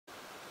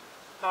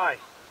Hi,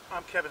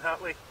 I'm Kevin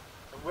Hatley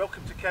and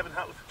welcome to Kevin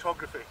Hatley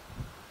Photography,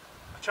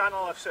 a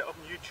channel I've set up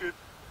on YouTube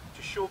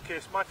to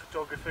showcase my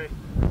photography,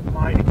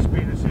 my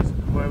experiences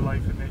in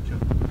wildlife and nature.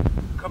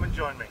 Come and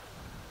join me.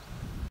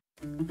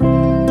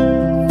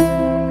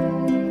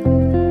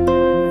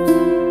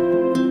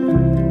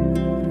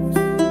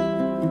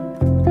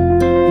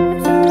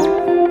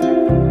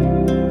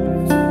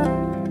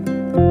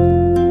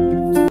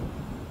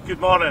 Good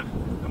morning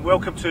and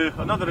welcome to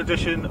another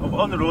edition of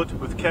On the Road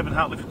with Kevin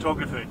Hatley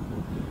Photography.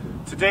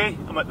 Today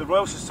I'm at the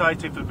Royal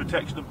Society for the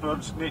Protection of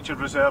Birds Nature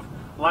Reserve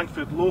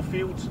Langford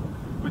Lowfields,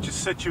 which is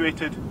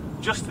situated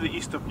just to the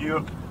east of New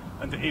York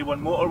and the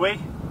A1 motorway.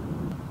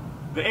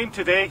 The aim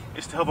today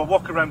is to have a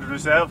walk around the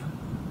reserve,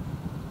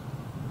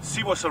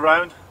 see what's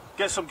around,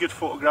 get some good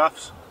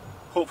photographs,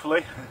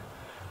 hopefully,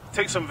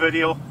 take some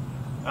video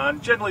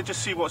and generally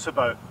just see what's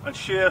about and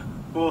share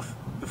both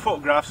the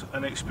photographs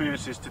and the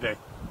experiences today.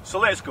 So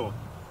let's go.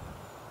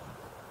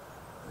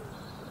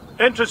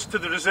 Entrance to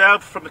the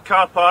reserve from the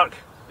car park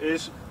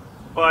is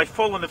by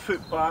following the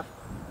footpath,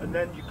 and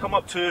then you come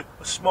up to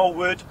a small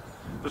wood.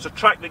 There's a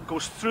track that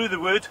goes through the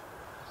wood.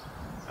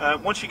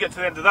 Once you get to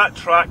the end of that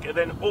track, it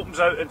then opens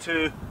out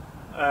into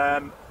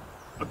a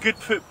good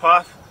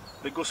footpath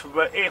that goes for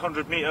about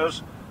 800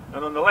 metres,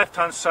 and on the left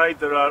hand side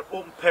there are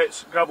open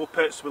pits, gravel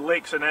pits with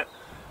lakes in it,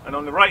 and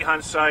on the right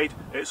hand side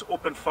it's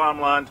open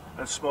farmland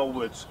and small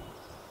woods.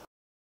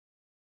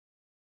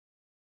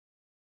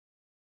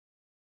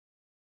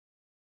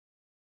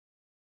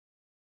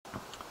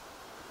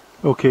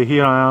 Okay,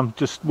 here I am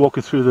just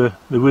walking through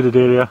the wooded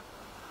area,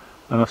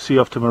 and I see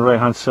off to my right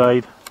hand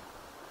side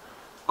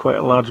quite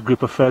a large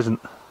group of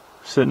pheasant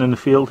sitting in the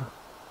field.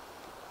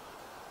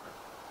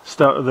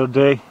 Start of their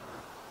day,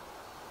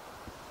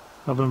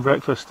 having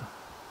breakfast.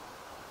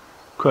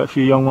 Quite a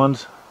few young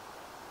ones.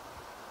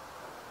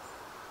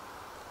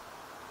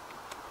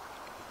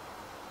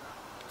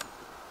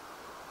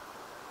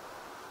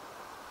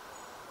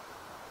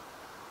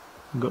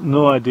 I've got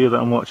no idea that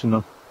I'm watching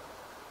them.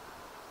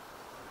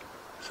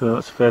 So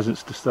that's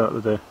pheasants to start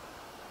the day.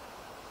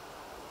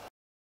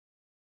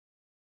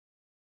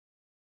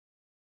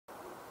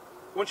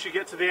 Once you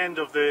get to the end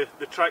of the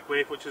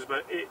trackway, which is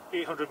about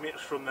 800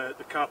 metres from the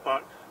car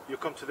park, you'll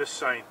come to this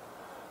sign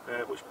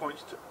which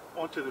points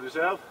onto the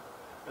reserve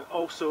and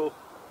also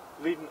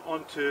leading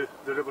onto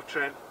the River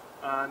Trent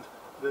and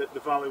the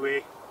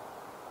Valleyway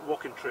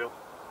walking trail.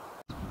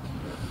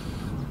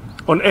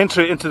 On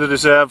entry into the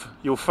reserve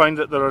you'll find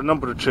that there are a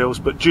number of trails,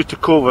 but due to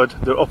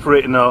COVID they're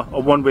operating a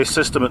one-way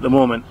system at the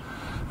moment,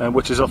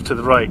 which is off to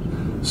the right.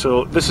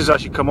 So this has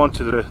actually come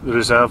onto the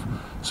reserve,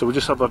 so we'll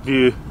just have a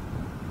view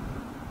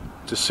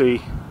to see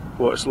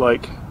what it's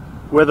like.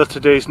 Weather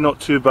today is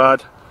not too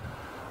bad,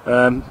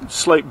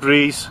 slight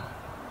breeze,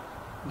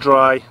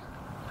 dry,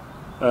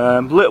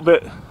 a little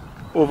bit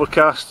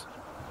overcast,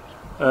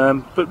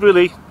 but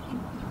really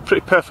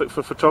pretty perfect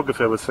for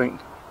photography, I would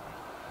think.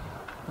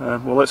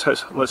 Well, let's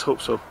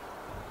hope so.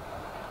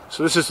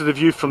 So this is the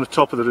view from the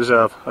top of the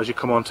reserve as you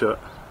come onto it.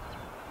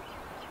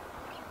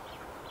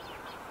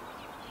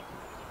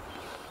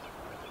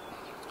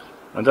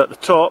 And at the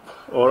top,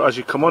 or as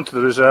you come onto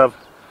the reserve,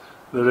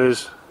 there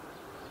is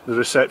the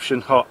reception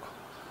hut,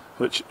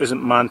 which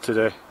isn't manned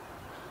today,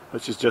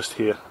 which is just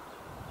here.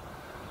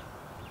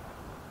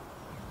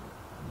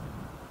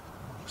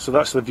 So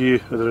that's the view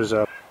of the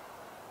reserve.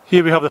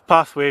 Here we have the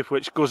pathway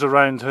which goes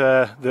around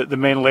the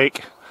main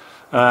lake.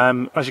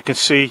 As you can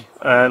see,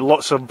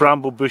 lots of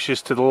bramble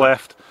bushes to the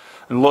left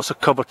and lots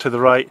of cover to the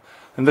right,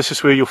 and this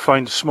is where you'll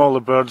find smaller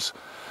birds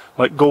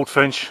like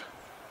goldfinch,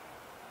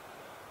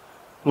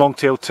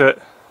 long-tailed tit,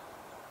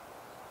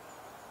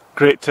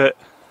 great tit,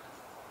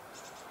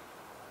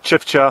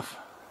 chiffchaff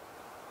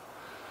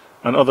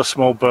and other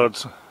small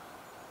birds.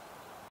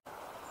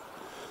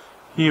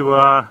 Here we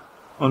are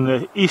on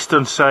the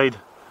eastern side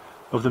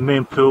of the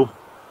main pool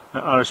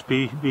at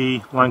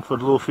RSPB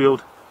Langford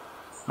Lowfield,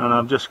 and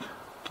I'm just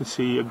can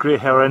see a grey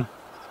heron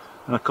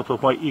and a couple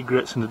of white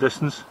egrets in the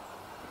distance.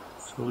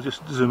 So we'll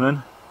just zoom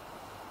in.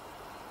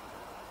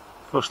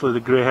 Firstly the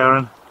grey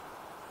heron,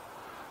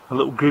 a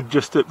little grebe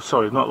just to,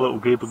 sorry, not a little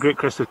grebe, a great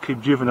crested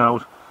grebe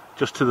juvenile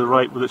just to the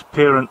right with its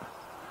parent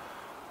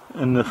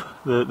in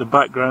the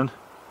background.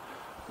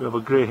 We have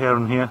a grey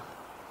heron here.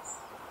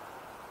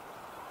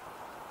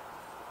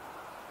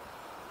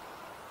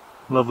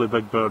 Lovely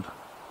big bird.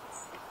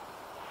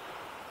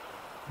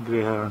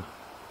 Grey heron.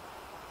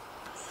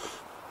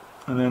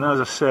 And then, as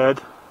I said,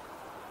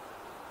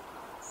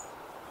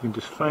 you can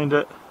just find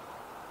it,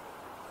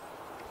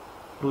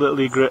 a little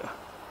egret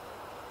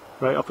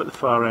right up at the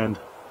far end,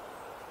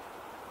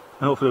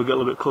 and hopefully we'll get a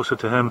little bit closer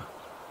to him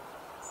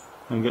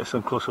and get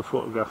some closer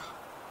photographs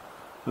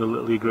with a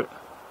little egret.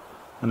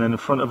 And then in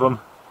front of him,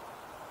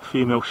 a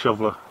female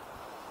shoveler.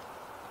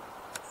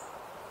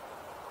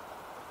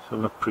 She's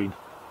having a preen.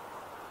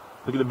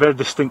 Look at the very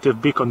distinctive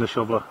beak on the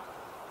shoveler,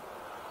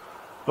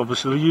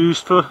 obviously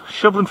used for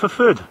shoveling for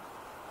food.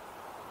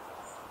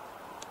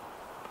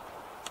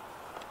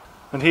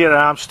 And here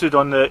I am stood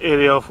on the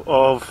area of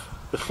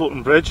the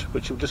floating bridge,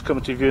 which will just come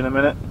into view in a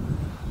minute.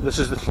 This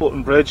is the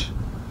floating bridge,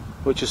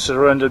 which is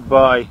surrounded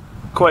by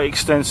quite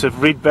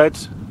extensive reed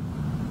beds.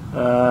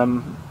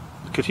 You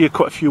could hear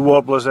quite a few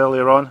warblers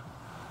earlier on.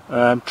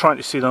 Trying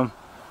to see them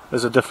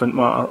is a different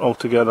matter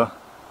altogether.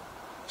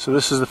 So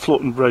this is the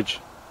floating bridge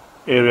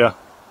area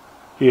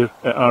here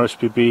at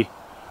RSPB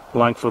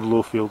Langford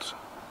Lowfields.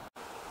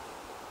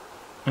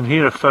 And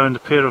here I found a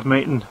pair of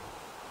mating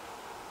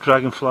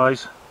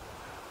dragonflies.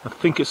 I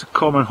think it's a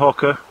common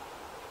hawker.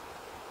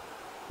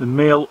 The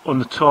male on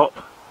the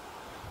top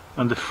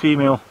and the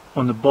female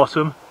on the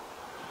bottom.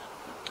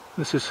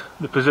 This is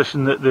the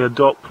position that they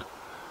adopt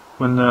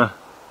when they're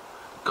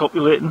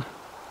copulating.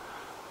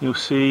 You'll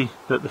see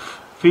that the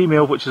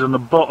female, which is on the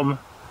bottom,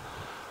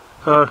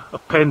 her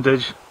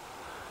appendage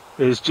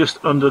is just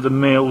under the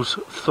male's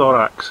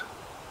thorax,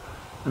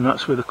 and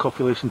that's where the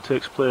copulation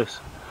takes place.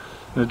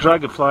 And the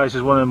dragonflies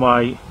is one of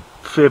my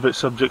favourite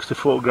subjects to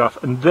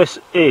photograph, and this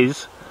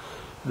is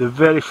the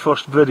very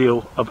first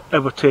video I've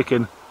ever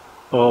taken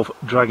of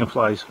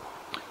dragonflies.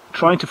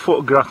 Trying to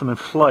photograph them in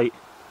flight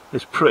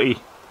is pretty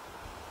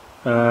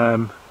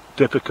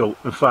difficult.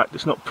 In fact,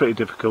 it's not pretty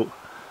difficult,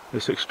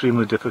 it's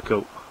extremely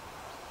difficult.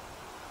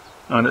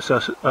 And it's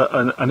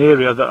an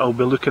area that I'll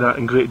be looking at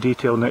in great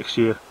detail next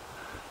year.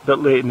 A bit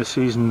late in the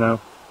season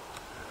now.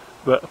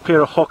 But a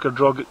pair of hawker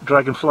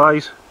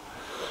dragonflies.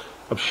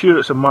 I'm sure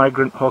it's a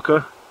migrant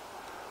hawker.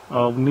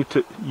 I'll need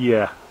to,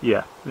 yeah,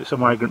 it's a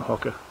migrant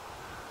hawker.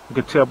 You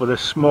can tell by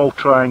this small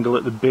triangle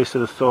at the base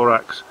of the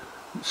thorax,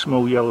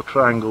 small yellow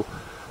triangle.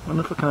 I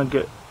wonder if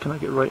can I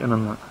get right in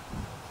on that?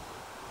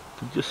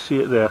 Can you just see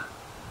it there?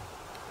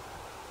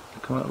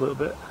 Come out a little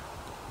bit.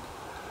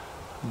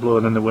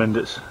 Blowing in the wind,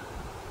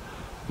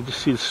 you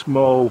just see the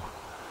small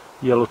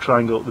yellow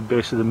triangle at the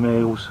base of the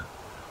male's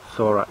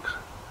thorax.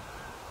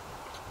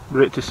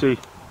 Great to see.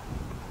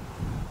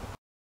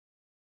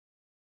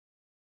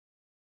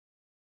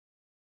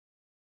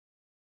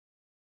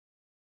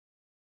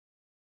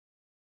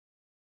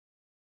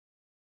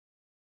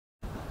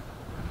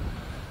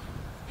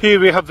 Here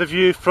we have the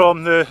view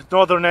from the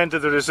northern end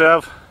of the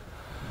reserve,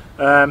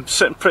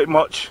 sitting pretty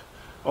much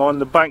on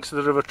the banks of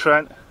the River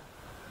Trent,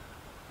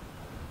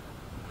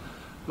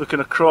 looking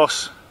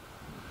across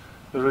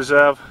the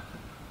reserve.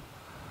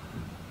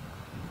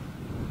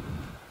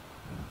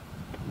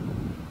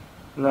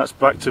 And that's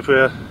back to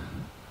where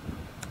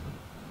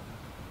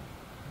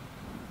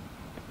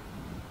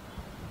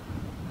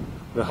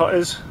the hut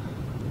is.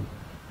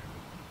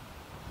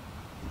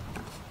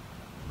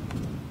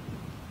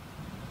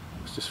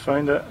 Let's just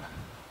find it.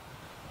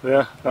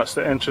 There, that's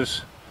the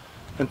entrance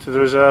into the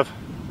reserve.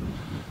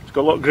 It's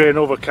got a lot of grey and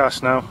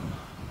overcast now.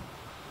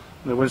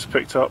 The wind's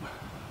picked up.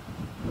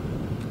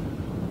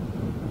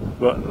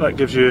 But that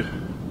gives you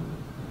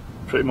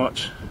pretty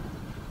much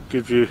a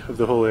good view of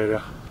the whole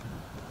area.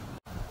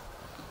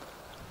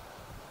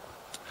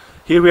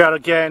 Here we are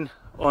again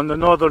on the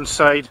northern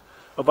side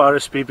of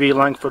RSPB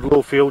Langford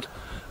Lowfield,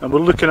 and we're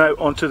looking out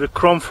onto the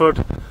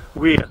Cromford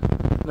Weir.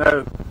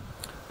 Now,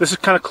 this is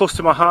kind of close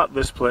to my heart,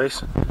 this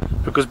place,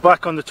 because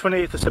back on the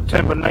 28th of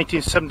September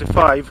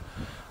 1975,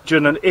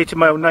 during an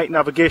 80-mile night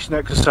navigation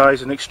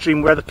exercise in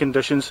extreme weather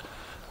conditions,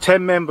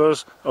 10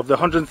 members of the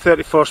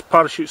 131st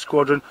Parachute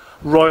Squadron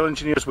Royal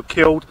Engineers were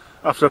killed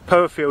after a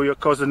power failure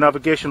caused the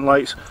navigation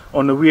lights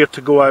on the weir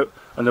to go out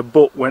and the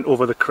boat went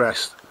over the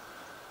crest.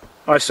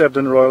 I served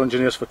in the Royal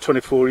Engineers for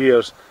 24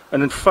 years,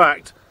 and in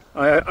fact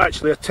I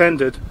actually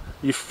attended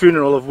the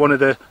funeral of one of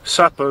the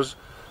sappers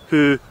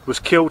who was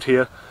killed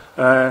here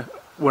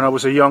when I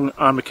was a young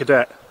Army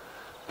cadet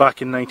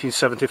back in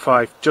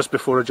 1975, just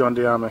before I joined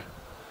the Army.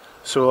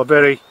 So a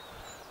very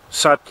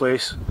sad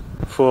place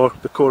for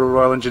the Corps of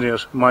Royal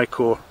Engineers, my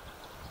corps.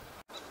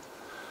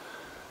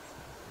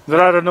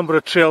 There are a number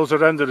of trails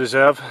around the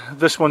reserve.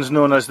 This one's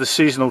known as the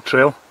seasonal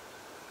trail,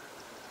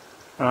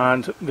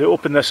 and they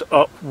open this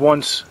up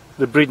once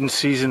the breeding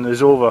season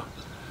is over,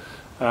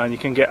 and you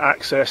can get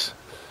access,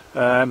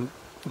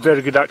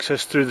 very good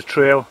access through the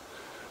trail,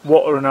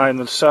 water and eye on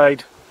the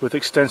side with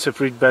extensive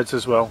reed beds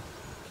as well.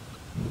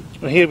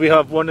 And here we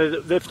have one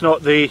of the, if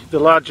not the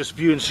largest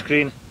viewing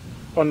screen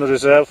on the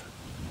reserve.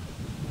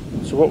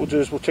 So what we'll do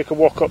is we'll take a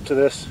walk up to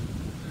this,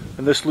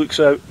 and this looks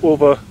out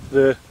over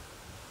the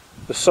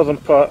southern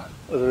part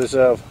of the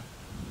reserve.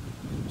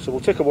 So we'll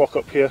take a walk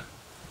up here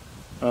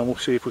and we'll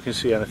see if we can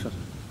see anything.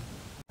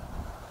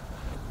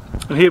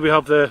 And here we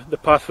have the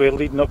pathway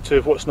leading up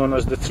to what's known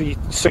as the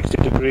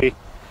 360-degree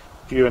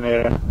viewing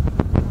area.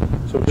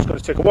 So we're just going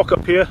to take a walk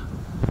up here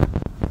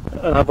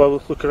and have a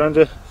look around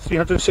the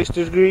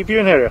 360-degree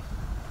viewing area.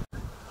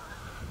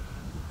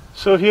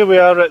 So here we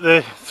are at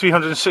the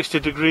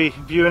 360-degree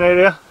viewing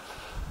area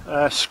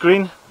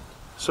screen.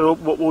 So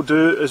what we'll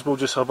do is we'll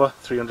just have a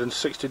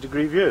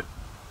 360-degree view.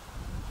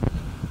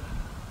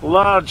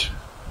 Large,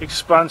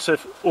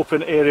 expansive,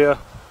 open area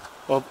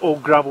of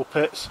old gravel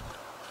pits.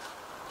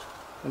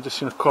 I'm just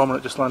seeing a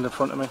cormorant just land in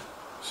front of me.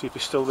 See if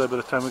he's still there by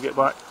the time we get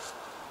back.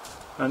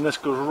 And this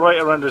goes right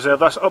around the reserve.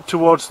 That's up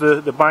towards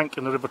the bank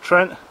in the River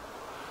Trent.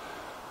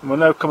 And we're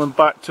now coming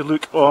back to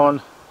look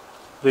on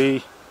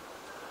the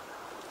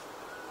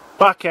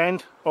back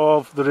end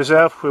of the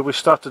reserve where we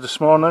started this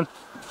morning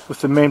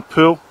with the main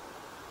pool,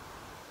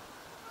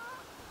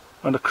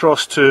 and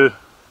across to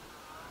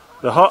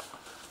the hut.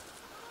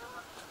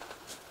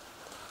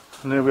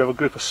 And there we have a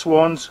group of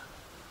swans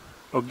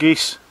or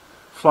geese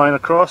flying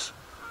across.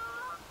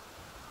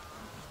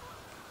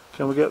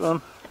 Can we get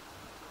them?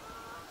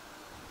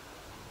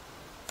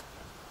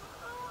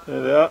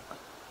 There they are.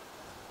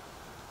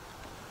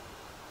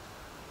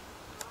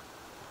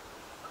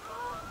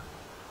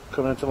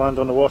 Coming in to land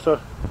on the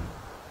water.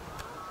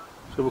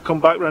 So we'll come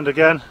back round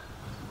again.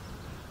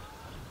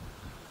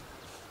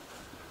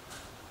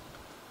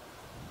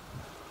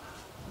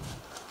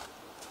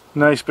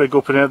 Nice big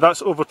open air.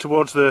 That's over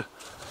towards the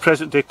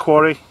present day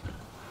quarry,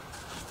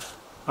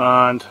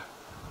 and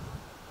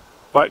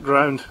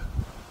background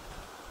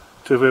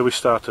to where we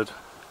started.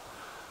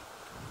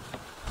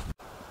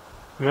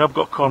 We have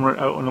got cormorant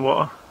out on the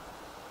water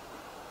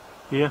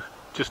here,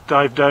 just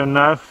dive down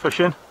now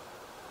fishing,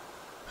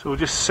 so we'll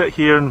just sit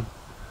here and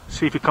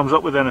see if he comes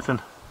up with anything,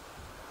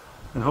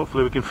 and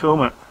hopefully we can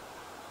film it.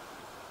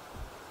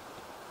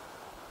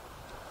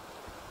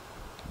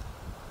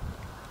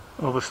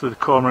 Obviously the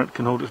cormorant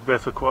can hold its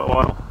breath for quite a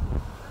while.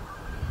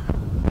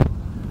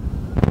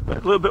 A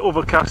little bit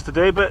overcast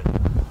today, but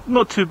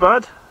not too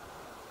bad.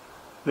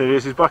 There he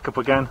is, he's back up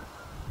again.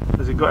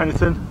 Has he got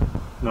anything?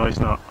 No, he's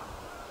not.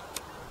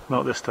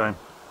 Not this time.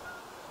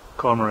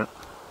 Cormorant.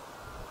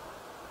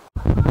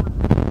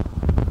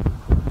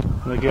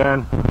 And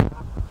again,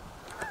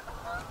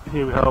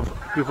 here we have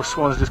a group of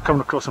swans just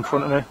coming across in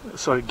front of me.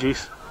 Sorry,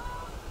 geese.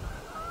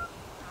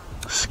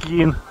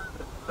 Skiing.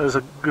 There's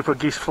a group of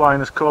geese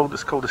flying, it's called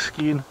a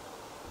skiing.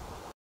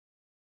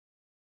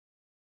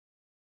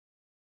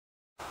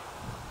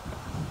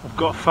 I've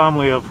got a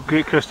family of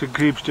great crested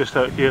grebes just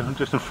out here,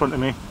 just in front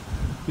of me.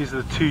 These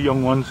are the two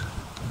young ones,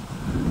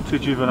 two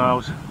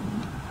juveniles.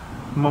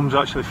 Mum's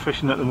actually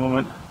fishing at the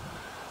moment.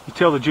 You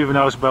tell the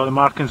juveniles about the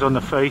markings on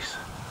their face,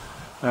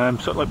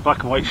 sort of like black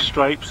and white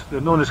stripes.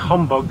 They're known as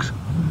humbugs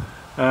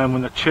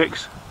when they're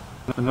chicks,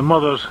 and the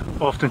mothers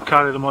often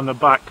carry them on their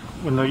back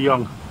when they're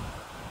young.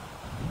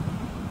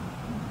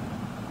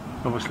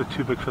 Obviously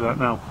too big for that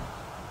now.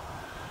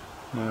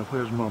 Now,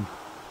 where's Mum?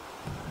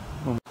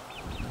 Mum.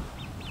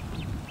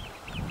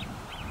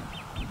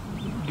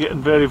 Getting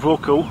very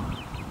vocal.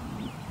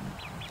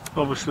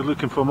 Obviously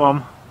looking for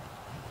Mum.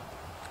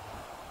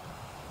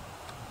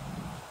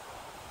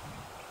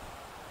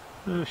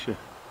 Where is she?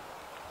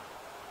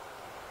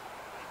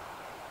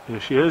 Here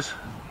she is.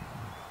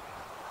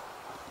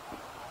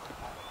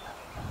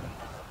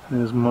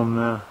 There's Mum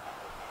there.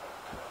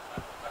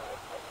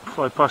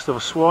 Fly past of a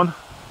swan.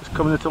 Just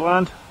coming into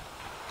land.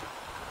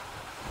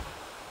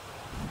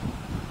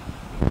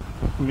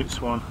 Mute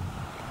swan.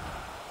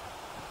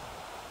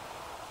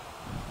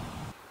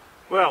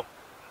 Well,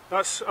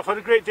 I've had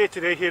a great day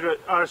today here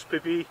at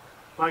RSPB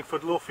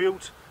Langford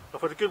Lowfields.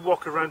 I've had a good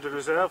walk around the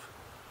reserve.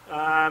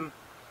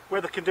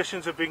 Weather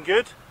conditions have been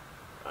good.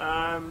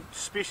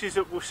 Species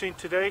that we've seen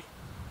today: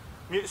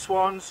 mute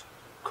swans,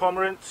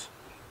 cormorants,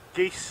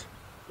 geese,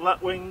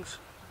 lapwings,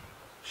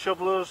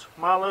 shovelers,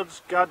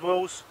 mallards,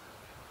 gadwalls,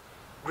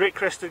 great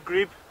crested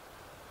grebe,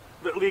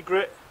 little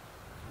egret,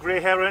 grey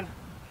heron.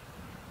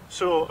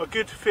 So a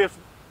good fair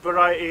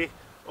variety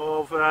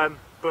of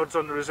birds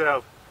on the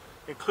reserve,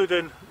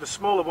 including the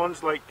smaller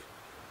ones like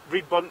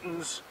reed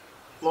buntings,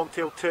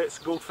 long-tailed tits,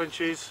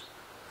 goldfinches,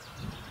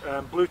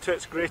 blue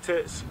tits, grey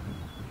tits.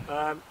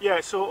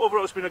 Yeah, so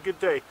overall it's been a good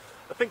day.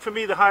 I think for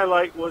me the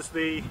highlight was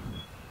the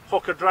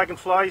hawker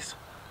dragonflies.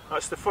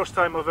 That's the first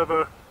time I've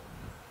ever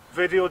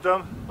videoed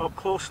them up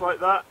close like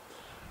that.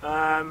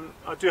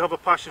 I do have a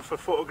passion for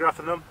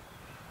photographing them.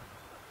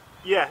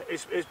 Yeah,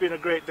 it's been a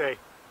great day.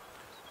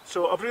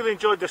 So I've really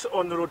enjoyed this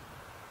on the road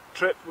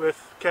trip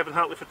with Kevin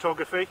Hatley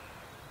Photography.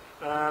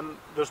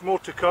 There's more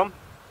to come.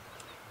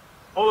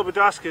 All I would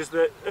ask is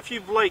that if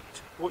you've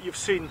liked what you've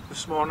seen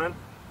this morning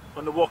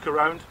on the walk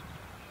around,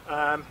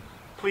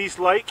 please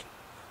like.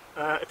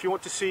 If you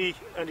want to see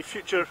any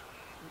future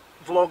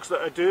vlogs that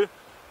I do,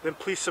 then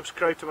please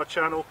subscribe to my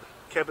channel,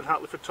 Kevin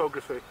Hatley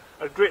Photography.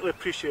 I'd greatly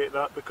appreciate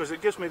that, because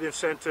it gives me the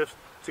incentive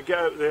to get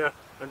out there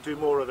and do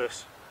more of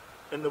this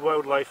in the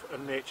wildlife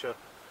and nature.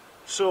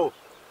 So,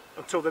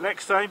 until the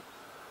next time,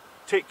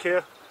 take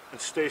care and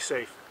stay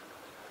safe.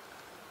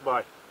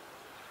 Bye.